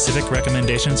give you specific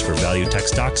recommendations for value tech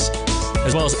stocks,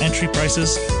 as well as entry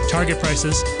prices, target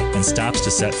prices, and stops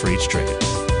to set for each trade.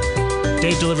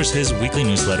 Dave delivers his weekly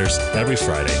newsletters every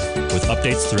Friday with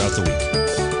updates throughout the week.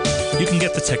 You can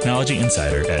get the Technology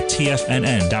Insider at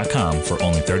TFNN.com for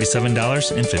only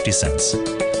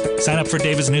 $37.50. Sign up for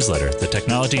David's newsletter, The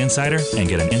Technology Insider, and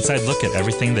get an inside look at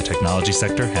everything the technology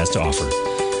sector has to offer.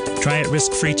 Try it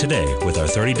risk-free today with our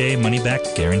 30-day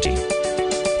money-back guarantee.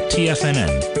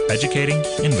 TFNN, educating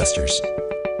investors.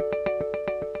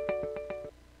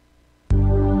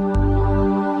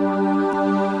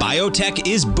 Biotech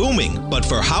is booming, but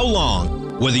for how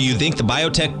long? Whether you think the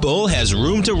biotech bull has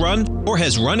room to run or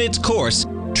has run its course,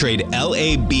 trade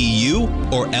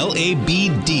LABU or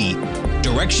LABD.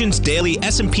 Direction's daily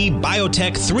S&P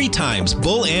Biotech 3 times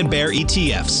bull and bear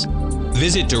ETFs.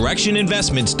 Visit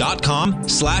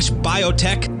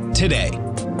directioninvestments.com/biotech today.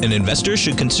 An investor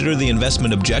should consider the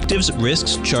investment objectives,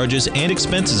 risks, charges, and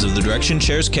expenses of the Direction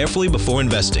shares carefully before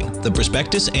investing. The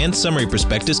prospectus and summary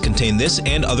prospectus contain this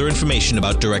and other information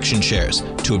about Direction shares.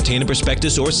 To obtain a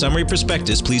prospectus or summary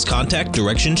prospectus, please contact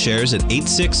Direction shares at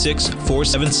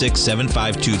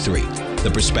 866-476-7523. The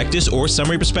prospectus or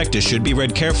summary prospectus should be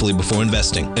read carefully before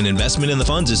investing. An investment in the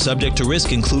funds is subject to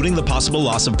risk, including the possible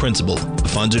loss of principal. The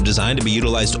funds are designed to be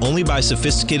utilized only by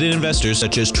sophisticated investors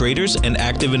such as traders and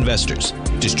active investors.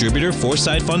 Distributor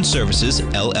Foresight Fund Services,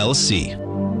 LLC.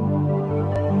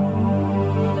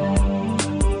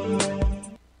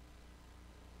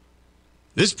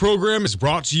 This program is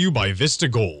brought to you by Vista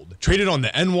Gold, traded on the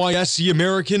NYSE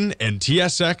American and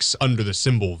TSX under the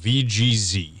symbol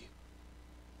VGZ.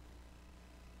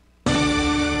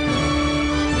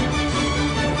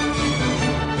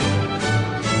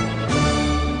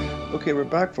 Okay, we're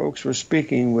back, folks. We're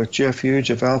speaking with Jeff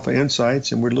Hughes of Alpha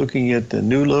Insights, and we're looking at the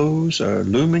new lows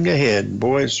looming ahead.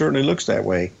 Boy, it certainly looks that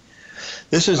way.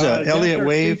 This is Elliott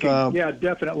wave. Yeah,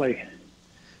 definitely.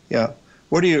 Yeah.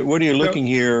 What are you looking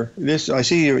here? I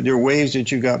see your waves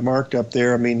that you got marked up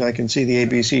there. I mean, I can see the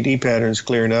ABCD patterns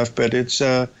clear enough, but it's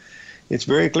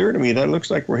very clear to me that looks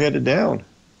like we're headed down.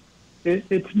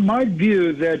 It's my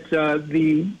view that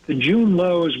the June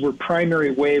lows were primary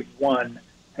wave 1.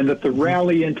 And that the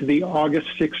rally into the August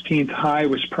 16th high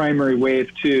was primary wave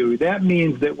 2. That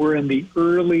means that we're in the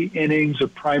early innings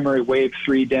of primary wave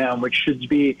 3 down, which should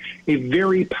be a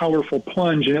very powerful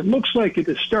plunge. And it looks like it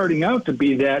is starting out to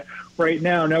be that right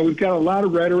now. Now, we've got a lot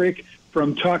of rhetoric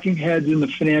from talking heads in the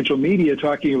financial media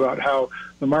talking about how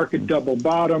the market double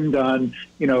bottomed on,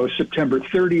 September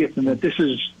 30th, and that this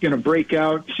is going to break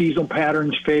out, seasonal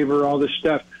patterns favor, all this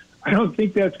stuff. I don't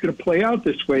think that's going to play out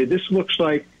this way. This looks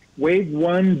like wave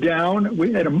 1 down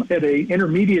at an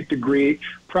intermediate degree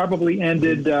probably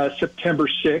ended September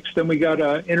 6th. Then we got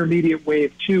an intermediate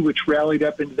wave 2, which rallied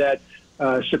up into that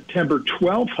September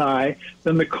 12th high.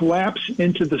 Then the collapse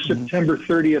into the September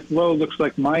 30th low looks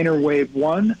like minor wave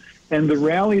 1. And the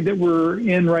rally that we're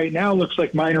in right now looks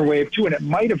like minor wave 2, and it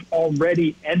might have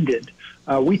already ended.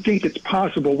 We think it's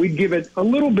possible. We'd give it a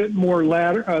little bit more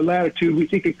latitude. We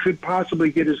think it could possibly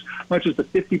get as much as the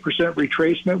 50%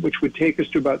 retracement, which would take us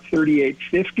to about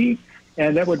 38.50,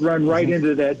 and that would run right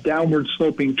into that downward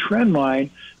sloping trend line.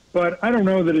 But I don't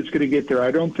know that it's going to get there.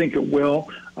 I don't think it will.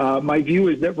 My view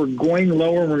is that we're going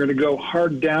lower, and we're going to go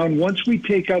hard down. Once we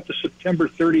take out the September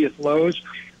 30th lows,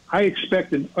 I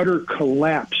expect an utter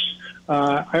collapse.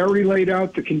 I already laid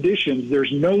out the conditions.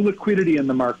 There's no liquidity in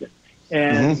the market.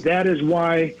 And that is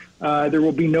why there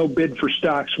will be no bid for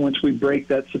stocks once we break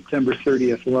that September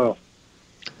 30th low.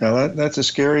 Now, that's a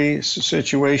scary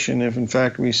situation if, in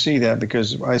fact, we see that,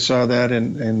 because I saw that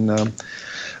in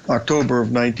October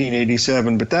of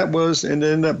 1987. But that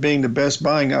ended up being the best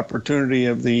buying opportunity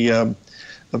of the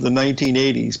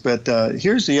 1980s. But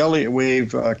here's the Elliott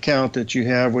wave count that you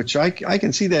have, which I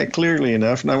can see that clearly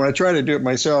enough. Now, when I try to do it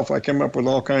myself, I come up with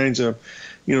all kinds of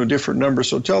different numbers.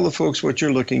 So tell the folks what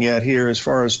you're looking at here as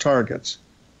far as targets.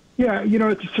 Yeah,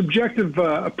 it's a subjective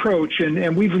approach,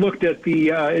 and we've looked at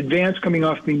the advance coming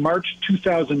off the March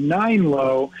 2009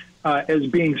 low as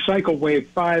being cycle wave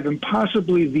 5 and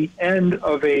possibly the end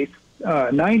of a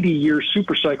 90-year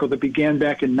super cycle that began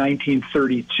back in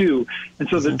 1932. And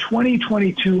so the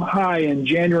 2022 high in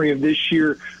January of this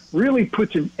year really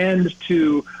puts an end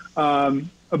to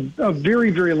a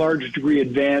very, very large degree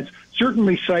advance,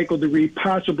 certainly cycle degree,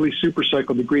 possibly super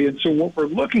cycle degree. And so what we're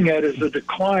looking at is a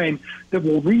decline that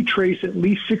will retrace at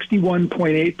least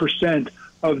 61.8%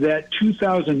 of that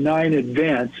 2009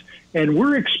 advance. And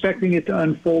we're expecting it to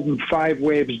unfold in 5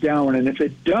 waves down. And if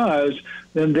it does,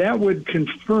 then that would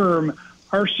confirm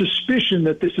our suspicion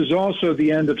that this is also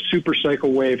the end of super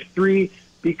cycle wave 3,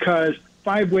 because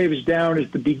 5 waves down is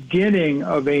the beginning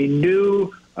of a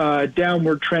new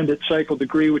downward trend at cycle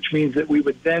degree, which means that we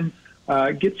would then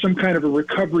get some kind of a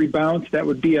recovery bounce. That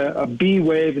would be a B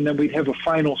wave, and then we'd have a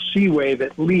final C wave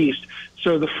at least.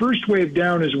 So the first wave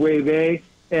down is wave A.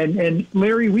 And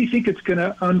Larry, we think it's going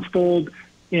to unfold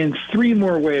in 3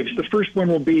 more waves. The first one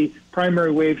will be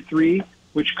primary wave 3,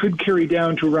 which could carry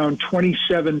down to around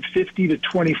 2750 to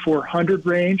 2400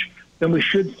 range. Then we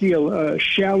should see a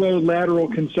shallow lateral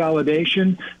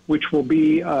consolidation, which will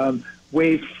be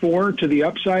wave 4 to the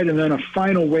upside, and then a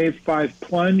final wave 5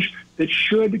 plunge that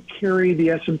should carry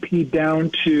the S&P down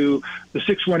to the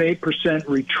 6.18%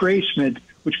 retracement,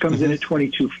 which comes in at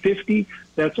 2250.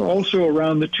 That's also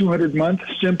around the 200-month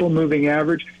simple moving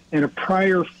average and a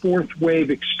prior fourth wave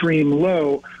extreme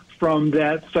low from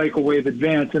that cycle wave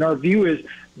advance. And our view is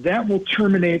that will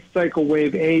terminate cycle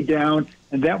wave A down,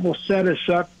 and that will set us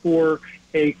up for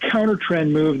a counter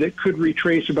trend move that could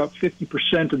retrace about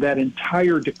 50% of that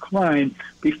entire decline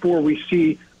before we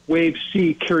see wave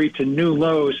C carry to new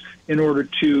lows in order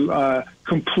to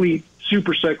complete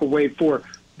super cycle wave 4.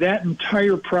 That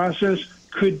entire process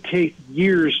could take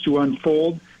years to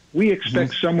unfold. We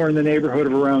expect somewhere in the neighborhood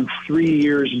of around 3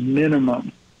 years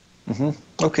minimum.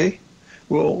 Okay.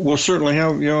 Well, we'll certainly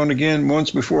have you on again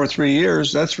once before 3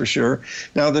 years, that's for sure.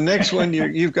 Now, the next one,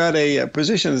 you've got a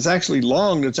position that's actually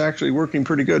long, that's actually working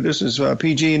pretty good. This is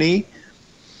PG&E.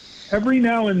 Every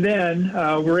now and then,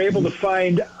 we're able to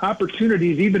find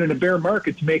opportunities, even in a bear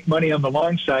market, to make money on the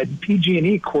long side. And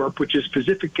PG&E Corp., which is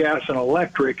Pacific Gas and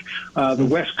Electric, the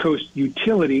West Coast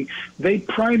utility, they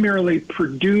primarily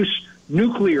produce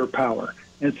nuclear power.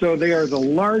 And so they are the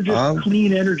largest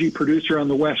clean energy producer on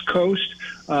the West Coast,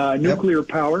 nuclear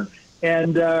power.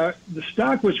 And the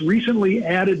stock was recently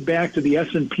added back to the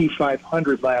S&P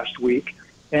 500 last week.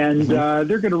 And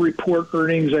they're going to report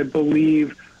earnings, I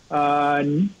believe,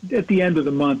 at the end of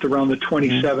the month, around the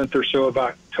 27th or so of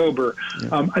October.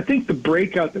 I think the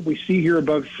breakout that we see here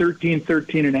above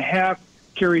 13.5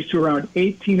 carries to around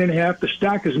 18.5. The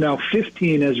stock is now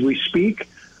 15 as we speak.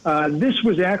 This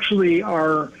was actually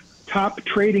our top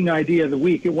trading idea of the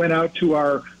week. It went out to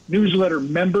our newsletter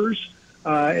members.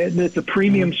 And it's a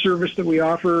premium service that we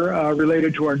offer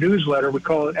related to our newsletter. We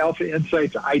call it Alpha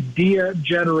Insights Idea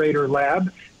Generator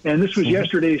Lab. And this was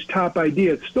yesterday's top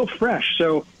idea. It's still fresh.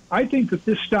 So I think that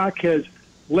this stock has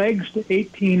legs to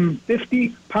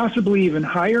 $18.50, possibly even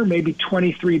higher. Maybe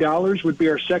 $23 would be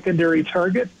our secondary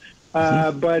target.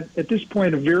 But at this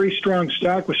point, a very strong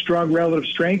stock with strong relative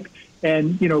strength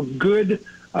and, good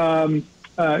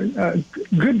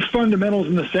good fundamentals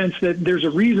in the sense that there's a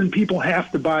reason people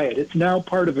have to buy it. It's now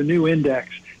part of a new index,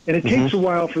 and it takes a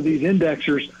while for these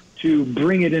indexers to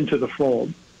bring it into the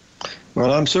fold.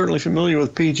 Well, I'm certainly familiar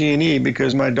with PG&E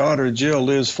because my daughter Jill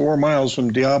lives 4 miles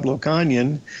from Diablo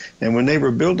Canyon, and when they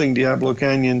were building Diablo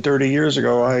Canyon 30 years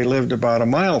ago, I lived about a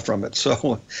mile from it.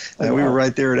 So we were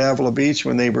right there at Avila Beach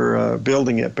when they were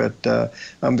building it, but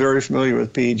I'm very familiar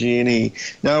with PG&E.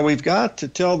 Now, we've got to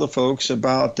tell the folks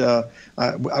about,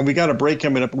 we got a break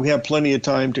coming up. We have plenty of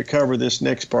time to cover this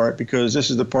next part because this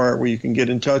is the part where you can get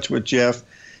in touch with Jeff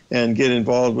and get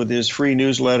involved with his free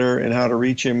newsletter and how to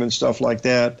reach him and stuff like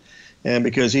that. And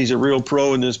because he's a real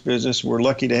pro in this business, we're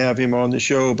lucky to have him on the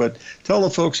show. But tell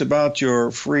the folks about your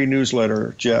free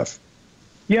newsletter, Jeff.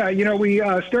 Yeah, we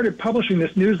started publishing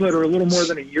this newsletter a little more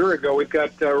than a year ago. We've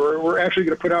got we're actually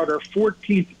going to put out our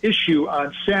 14th issue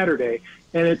on Saturday,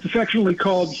 and it's affectionately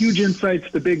called Huge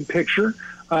Insights, the Big Picture.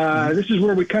 This is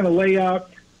where we kind of lay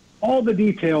out all the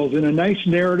details in a nice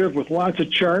narrative with lots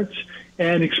of charts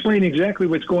and explain exactly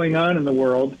what's going on in the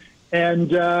world.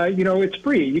 And, it's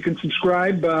free. You can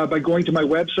subscribe by going to my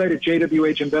website at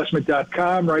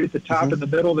jwhinvestment.com. Right at the top in the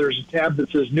middle, there's a tab that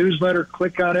says newsletter.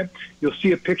 Click on it. You'll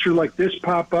see a picture like this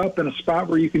pop up and a spot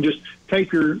where you can just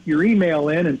type your email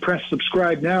in and press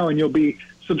subscribe now, and you'll be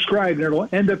subscribed, and it'll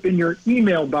end up in your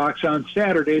email box on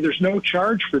Saturday. There's no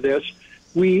charge for this.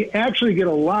 We actually get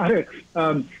a lot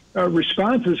of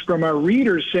responses from our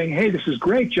readers saying, hey, this is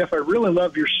great, Jeff. I really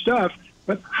love your stuff.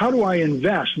 But how do I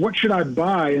invest? What should I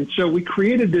buy? And so we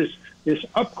created this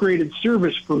upgraded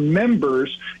service for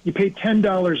members. You pay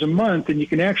 $10 a month, and you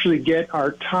can actually get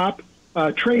our top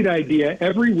trade idea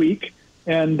every week.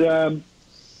 And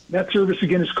that service,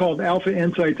 again, is called Alpha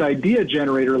Insights Idea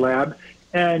Generator Lab.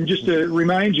 And just to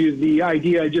remind you, the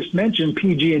idea I just mentioned,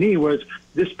 PG&E, was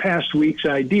this past week's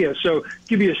idea. So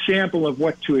give you a sample of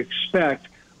what to expect.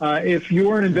 If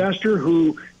you're an investor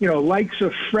who, likes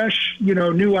a fresh,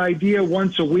 new idea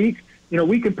once a week,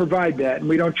 we can provide that, and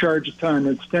we don't charge a ton.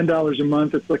 It's $10 a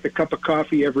month. It's like a cup of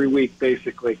coffee every week,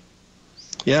 basically.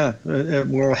 Yeah,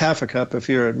 well, half a cup if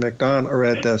you're at McDonald's or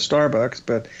at Starbucks,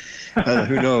 but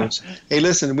who knows? Hey,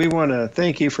 listen, we want to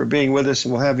thank you for being with us,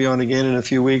 and we'll have you on again in a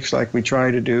few weeks like we try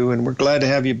to do, and we're glad to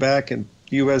have you back and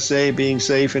USA, being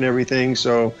safe and everything.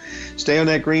 So stay on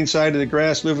that green side of the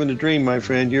grass, living the dream, my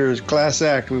friend. You're a class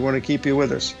act. We want to keep you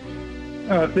with us.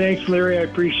 Thanks, Larry. I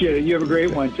appreciate it. You have a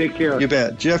great one. Take care. You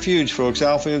bet. Jeff Huge, folks,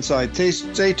 Alpha Insight.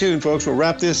 Stay tuned, folks. We'll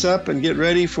wrap this up and get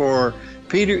ready for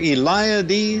Peter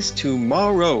Eliades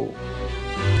tomorrow.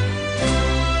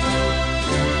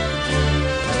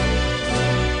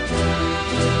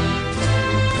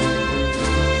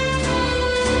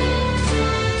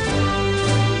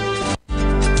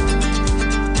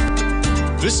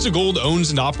 Vista Gold owns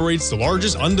and operates the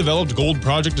largest undeveloped gold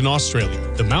project in Australia,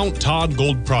 the Mount Todd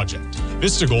Gold Project.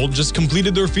 Vista Gold just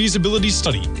completed their feasibility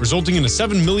study, resulting in a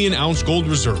 7 million ounce gold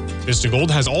reserve. Vista Gold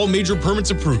has all major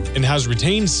permits approved and has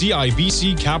retained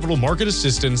CIBC capital market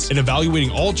assistance in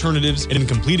evaluating alternatives and in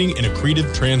completing an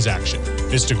accretive transaction.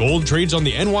 Vista Gold trades on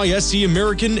the NYSE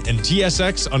American and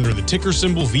TSX under the ticker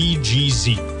symbol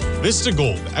VGZ. Vista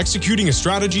Gold, executing a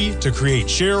strategy to create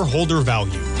shareholder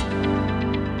value.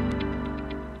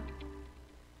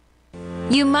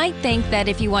 You might think that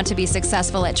if you want to be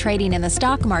successful at trading in the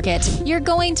stock market, you're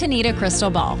going to need a crystal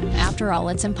ball. After all,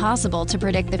 it's impossible to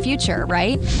predict the future,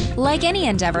 right? Like any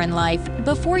endeavor in life,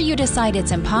 before you decide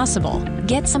it's impossible,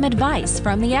 get some advice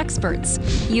from the experts.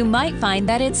 You might find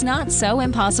that it's not so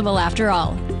impossible after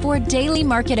all. For daily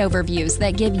market overviews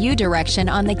that give you direction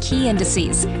on the key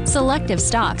indices, selective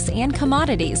stocks, and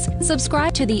commodities,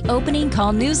 subscribe to the Opening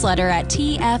Call newsletter at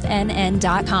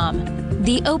TFNN.com.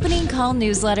 The Opening Call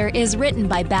newsletter is written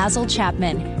by Basil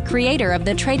Chapman, creator of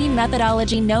the trading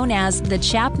methodology known as the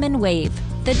Chapman Wave.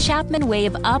 The Chapman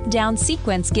Wave up-down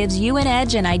sequence gives you an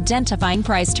edge in identifying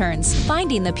price turns,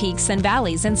 finding the peaks and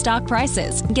valleys in stock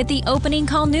prices. Get the Opening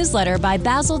Call newsletter by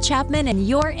Basil Chapman in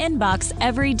your inbox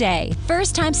every day.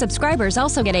 First-time subscribers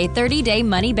also get a 30-day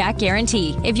money-back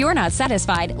guarantee. If you're not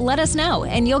satisfied, let us know,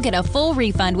 and you'll get a full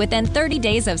refund within 30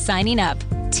 days of signing up.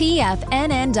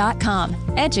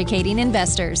 TFNN.com, educating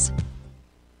investors.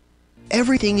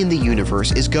 Everything in the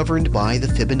universe is governed by the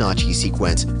Fibonacci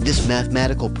sequence. This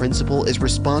mathematical principle is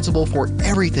responsible for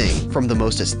everything from the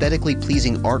most aesthetically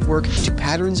pleasing artwork to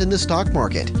patterns in the stock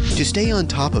market. To stay on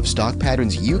top of stock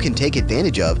patterns you can take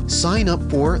advantage of, sign up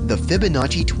for the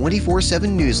Fibonacci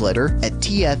 24/7 newsletter at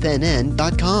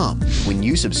TFNN.com. When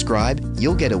you subscribe,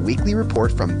 you'll get a weekly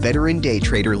report from veteran day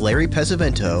trader Larry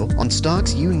Pesavento on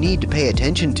stocks you need to pay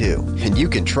attention to. And you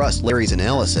can trust Larry's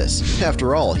analysis.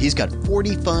 After all, he's got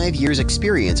 45 years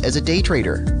experience as a day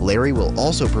trader. Larry will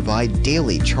also provide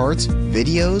daily charts,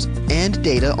 videos, and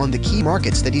data on the key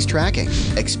markets that he's tracking.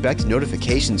 Expect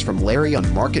notifications from Larry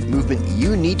on market movement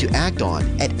you need to act on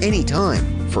at any time.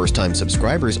 First-time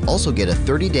subscribers also get a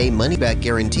 30-day money-back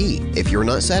guarantee. If you're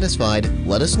not satisfied,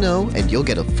 let us know and you'll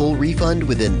get a full refund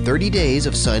within 30 days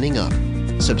of signing up.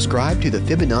 Subscribe to the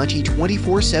Fibonacci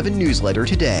 24/7 newsletter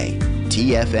today.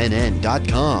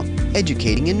 TFNN.com,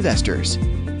 educating investors.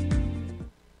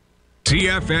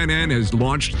 TFNN has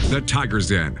launched the Tiger's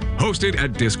Den. Hosted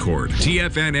at Discord,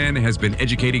 TFNN has been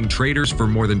educating traders for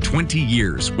more than 20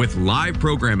 years with live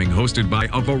programming hosted by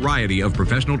a variety of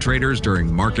professional traders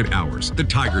during market hours. The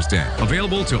Tiger's Den,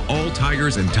 available to all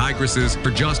tigers and tigresses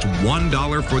for just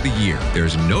 $1 for the year.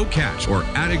 There's no catch or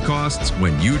added costs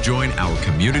when you join our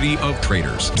community of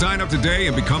traders. Sign up today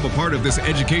and become a part of this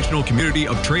educational community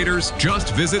of traders.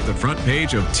 Just visit the front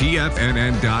page of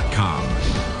TFNN.com.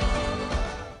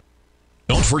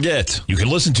 Don't forget, you can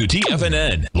listen to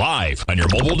TFNN live on your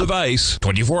mobile device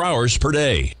 24 hours per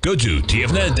day. Go to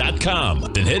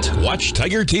TFNN.com, then hit Watch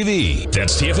Tiger TV.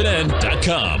 That's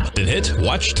TFNN.com, then hit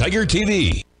Watch Tiger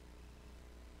TV.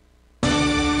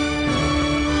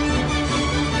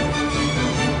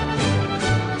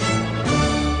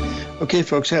 Okay,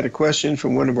 folks, had a question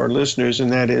from one of our listeners,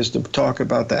 and that is to talk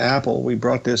about the Apple. We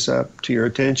brought this up to your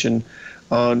attention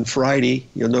on Friday.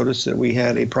 You'll notice that we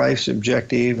had a price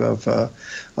objective of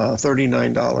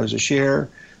 $39 a share.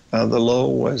 The low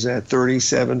was at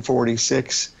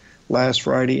 $37.46 last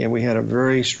Friday, and we had a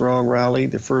very strong rally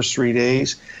the first 3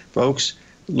 days. Folks,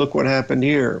 look what happened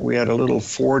here. We had a little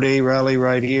 4-day rally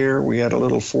right here. We had a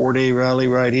little 4-day rally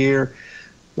right here.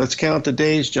 Let's count the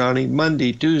days, Johnny.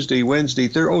 Monday, Tuesday, Wednesday,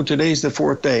 today's the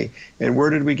 4th day. And where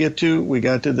did we get to? We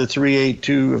got to the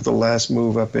 382 of the last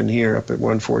move up in here, up at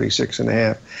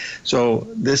 146.5. So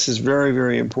this is very,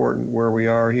 very important where we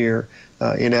are here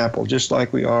in Apple, just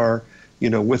like we are,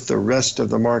 with the rest of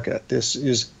the market.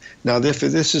 Now, if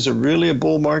this is really a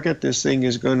bull market, this thing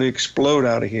is going to explode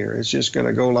out of here. It's just going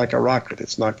to go like a rocket.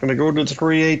 It's not going to go to the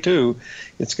 382.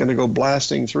 It's going to go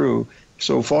blasting through.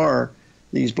 So far,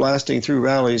 these blasting through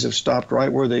rallies have stopped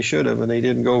right where they should have, and they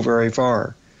didn't go very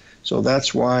far. So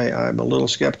that's why I'm a little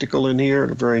skeptical in here,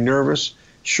 very nervous.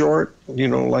 Short,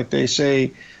 like they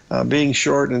say, being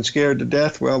short and scared to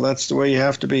death, well, that's the way you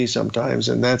have to be sometimes,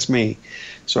 and that's me.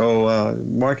 So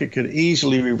market could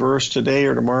easily reverse today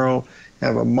or tomorrow,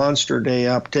 have a monster day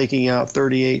up, taking out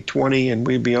 38.20, and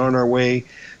we'd be on our way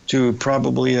to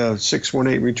probably a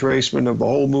 618 retracement of the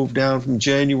whole move down from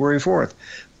January 4th.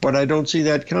 But I don't see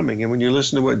that coming. And when you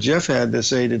listen to what Jeff had to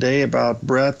say today about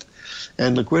breadth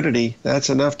and liquidity, that's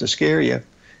enough to scare you.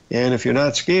 And if you're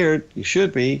not scared, you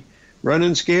should be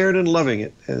running scared and loving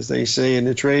it, as they say in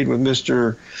the trade with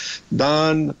Mr.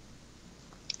 Don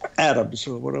Adams,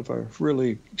 one of our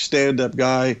really stand-up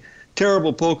guy,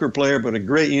 terrible poker player, but a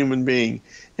great human being.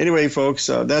 Anyway, folks,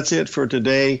 that's it for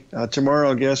today. Tomorrow,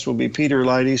 our guest will be Peter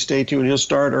Leidy. Stay tuned. He'll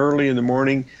start early in the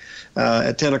morning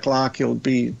at 10 o'clock. He'll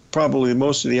be probably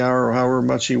most of the hour or however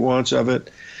much he wants of it.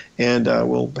 And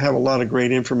we'll have a lot of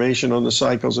great information on the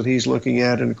cycles that he's looking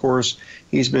at. And, of course,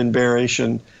 he's been bearish,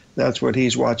 and that's what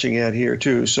he's watching at here,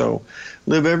 too. So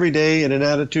live every day in an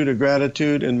attitude of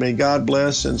gratitude, and may God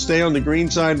bless, and stay on the green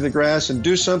side of the grass and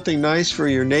do something nice for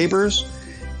your neighbors,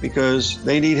 because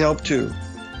they need help, too.